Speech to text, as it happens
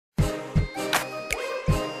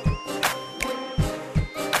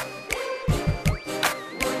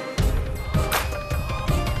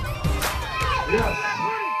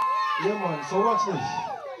So watch this.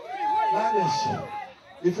 Like this.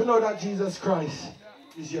 If you know that Jesus Christ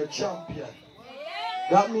is your champion,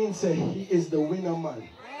 that means say he is the winner man.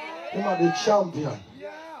 Him are the champion.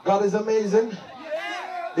 God is amazing.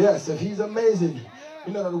 Yes, if he's amazing,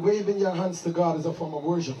 you know that waving your hands to God is a form of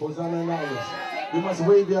worship. Hosanna and always. You must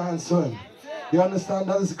wave your hands to him. You understand?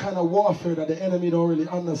 That is the kind of warfare that the enemy don't really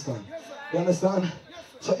understand. You understand?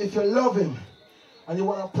 So if you love him and you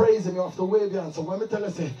want to praise him, you have to wave your hands. So when me tell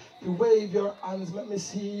you, say, you wave your hands, let me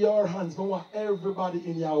see your hands. I want everybody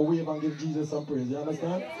in your wave and give Jesus some praise. You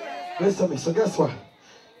understand? Listen to me. So guess what?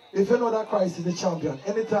 If you know that Christ is the champion,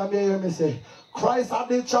 anytime you hear me say, Christ is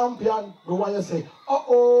the champion, go want you say,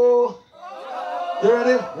 uh-oh. You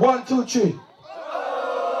ready? 1, 2, 3. So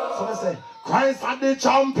I say, Christ is the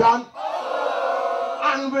champion.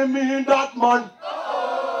 And we mean that man.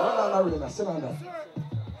 Run on the arena, sit on that.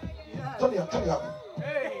 Turn it up, turn it up.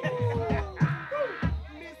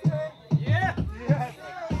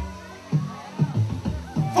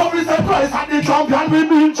 For we say Christ and the champion, we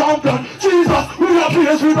mean champion. Jesus, we are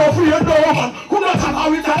praise, we don't fear no man. Who not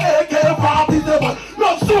have with the AK-47?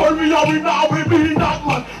 No story, we now, we mean that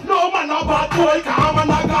man. No man a bad boy, come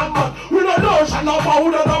and a gunman. We don't know, shall not bow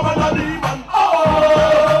the no man a demon.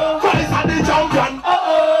 Oh, Christ and the champion.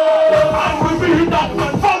 And we mean that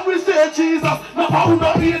man. For we say Jesus, no power,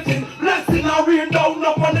 no hating. Blessing and rain down,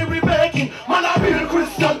 no money we making. Man a real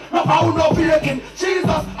Christian, no power, no faking.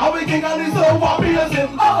 Jesus, our king and he's so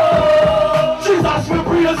amazing. Jesus, we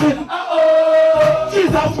praise him.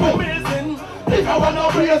 Jesus, we amazing. If I want to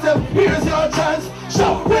praise him, here's your chance.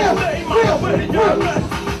 Shout, wave your hands.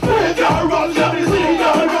 Wave your hands, let me see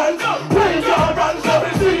your hands. Wave your hands, let me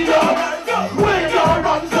see your hands. Wave your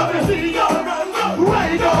hands, let me see your hands.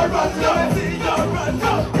 Wave your hands, let me see your hands.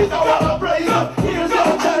 If I want to praise him, here's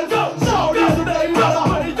your chance. Shout this name, brother.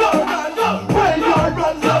 Wave your hands. Wave your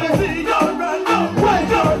hands, let me see your hands. Wave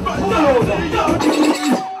your hands, let me see your hands.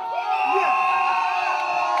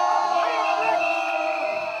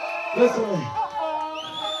 Listen to me.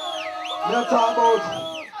 Let's talk about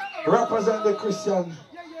represent the Christian.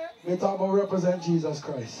 We talk about represent Jesus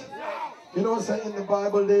Christ. You know what I'm saying? In the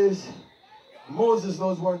Bible days, Moses,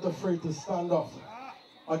 those weren't afraid to stand up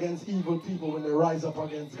against evil people when they rise up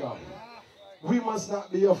against God. We must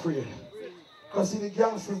not be afraid. Because see, the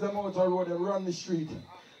gangsters, them out the road, they run the street.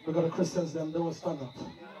 Because the Christians, them don't stand up.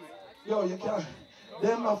 Yo, you can't.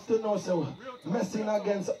 Them have to know, so messing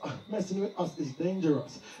with us is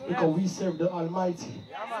dangerous. Because we serve the Almighty.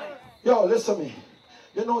 Yo, listen to me.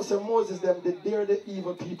 You know, so Moses, them, they dare the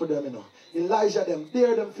evil people, them, you know. Elijah, them,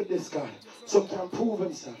 dare them for this guy. So he can prove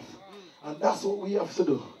himself. And that's what we have to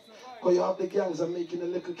do. Because you have the gangs that are making the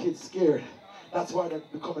little kids scared. That's why they're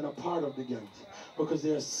becoming a part of the gangs. Because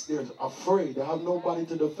they're afraid. They have nobody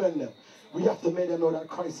to defend them. We have to make them know that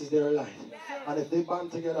Christ is their life. And if they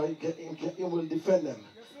band together, he will defend them.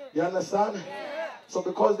 You understand? So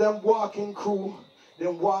because them walking crew,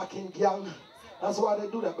 them walking gang, that's why they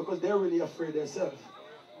do that. Because they're really afraid themselves.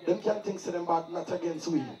 Them can't think to them bad, not against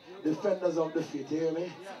we. Defenders of the faith, you hear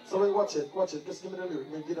me? So wait, watch it. Just give me the lyrics.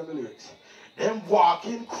 Give them the lyrics. Them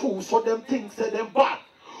walking crew, so them think say them bad.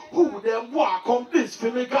 Who them walk on this for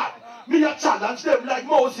me God? Me a challenge them like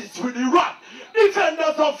Moses with the rod.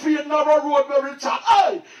 Defenders of faith, narrow road, very chat.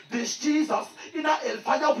 Hey, this Jesus in a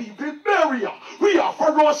hellfire we will bury ya. We are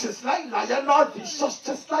ferocious like lion or vicious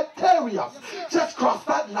just like terriers. Just cross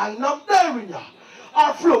that line, I'm daring ya.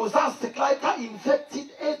 Our flows are sick like an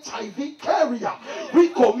infected HIV carrier. We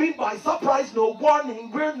come in by surprise, no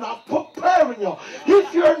warning, we're not preparing you.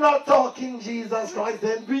 If you're not talking Jesus Christ,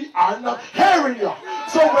 then we are not hearing you.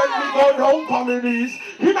 So when we go down families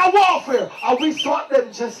in a warfare, and we swat them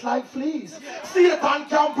just like fleas. Satan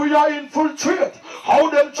can be infiltrate. How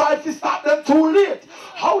them try to stop them too late.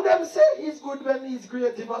 How them say he's good when he's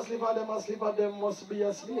great. If asleep at them must be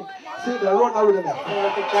asleep. See, they run out with them.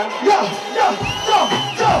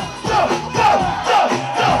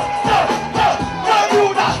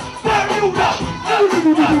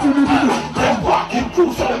 Them walking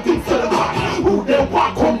through so them things to the man. Who they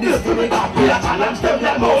walk on this to me God. We are challenge them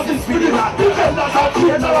like Moses with the man. Defenders out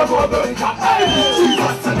here now go burning cat.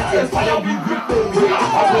 Jesus and the hellfire we will burn. We are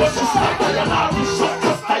ferocious like lion and vicious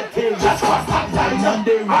just like pain. Just cross that line and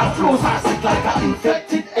they our flows are sick like an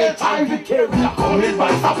infected HIV carrier. Coming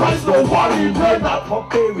by surprise, no worry, we're not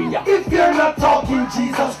preparing ya. If you're not talking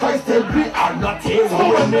Jesus Christ, then we are not here. So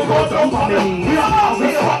when they go down on them, we are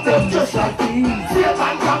swat them just like these.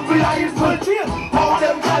 Satan can be a infiltrate. How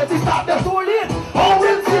them try to stop them too late. How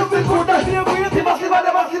will see if we could not hear great. If I sleep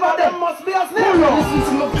at them, must be asleep.